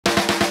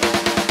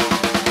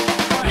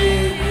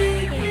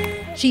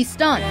She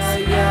stunts,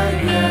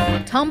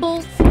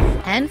 tumbles,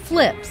 and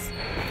flips.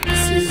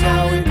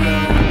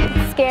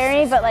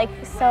 Scary, but like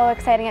so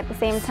exciting at the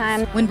same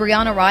time. When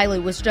Brianna Reilly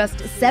was just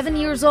 7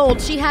 years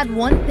old, she had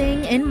one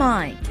thing in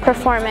mind: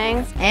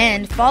 Performing.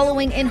 And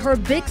following in her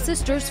big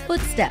sister's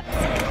footsteps.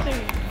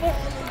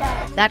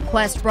 That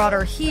quest brought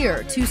her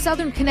here to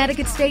Southern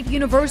Connecticut State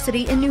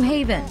University in New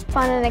Haven.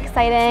 Fun and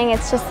exciting.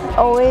 It's just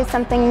always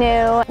something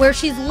new. Where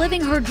she's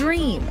living her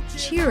dream,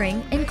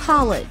 cheering in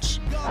college.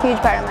 Huge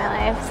part of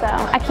my life, so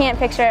I can't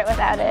picture it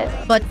without it.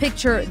 But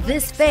picture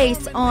this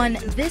face on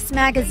this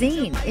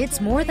magazine.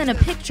 It's more than a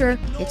picture,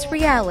 it's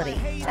reality.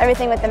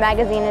 Everything with the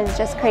magazine is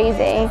just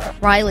crazy.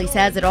 Reilly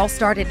says it all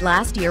started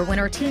last year when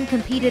her team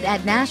competed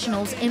at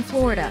nationals in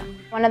Florida.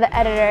 One of the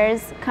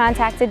editors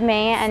contacted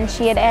me and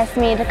she had asked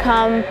me to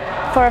come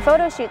for a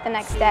photo shoot the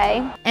next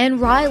day. And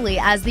Reilly,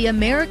 as the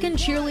American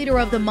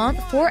Cheerleader of the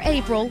Month for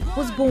April,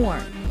 was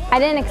born. I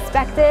didn't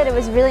expect it. It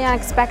was really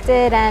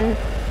unexpected, and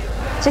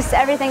just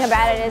everything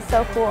about it is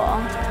so cool.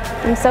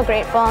 I'm so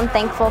grateful and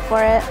thankful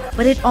for it.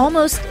 But it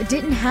almost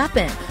didn't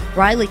happen.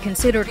 Reilly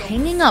considered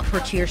hanging up her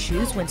cheer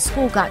shoes when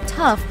school got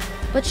tough,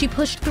 but she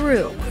pushed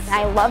through.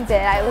 I loved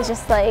it. I was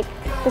just like,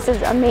 this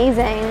is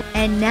amazing.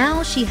 And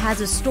now she has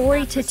a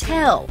story to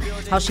tell.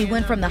 How she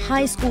went from the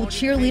high school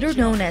cheerleader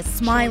known as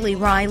Smiley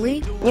Reilly.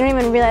 You don't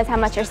even realize how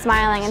much you're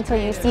smiling until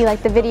you see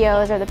like the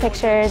videos or the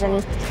pictures,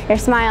 and your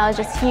smile is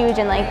just huge,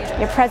 and like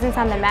your presence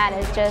on the mat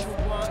is just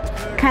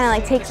kind of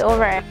like takes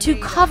over. To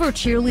cover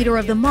Cheerleader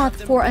of the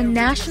Month for a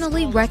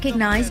nationally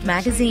recognized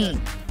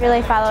magazine.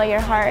 Really follow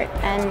your heart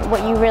and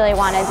what you really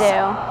want to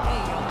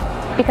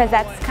do, because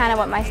that's kind of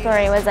what my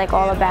story was like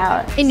all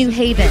about. In New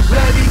Haven,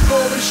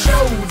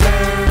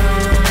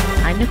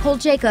 I'm Nicole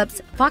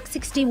Jacobs, Fox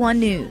 61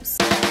 News.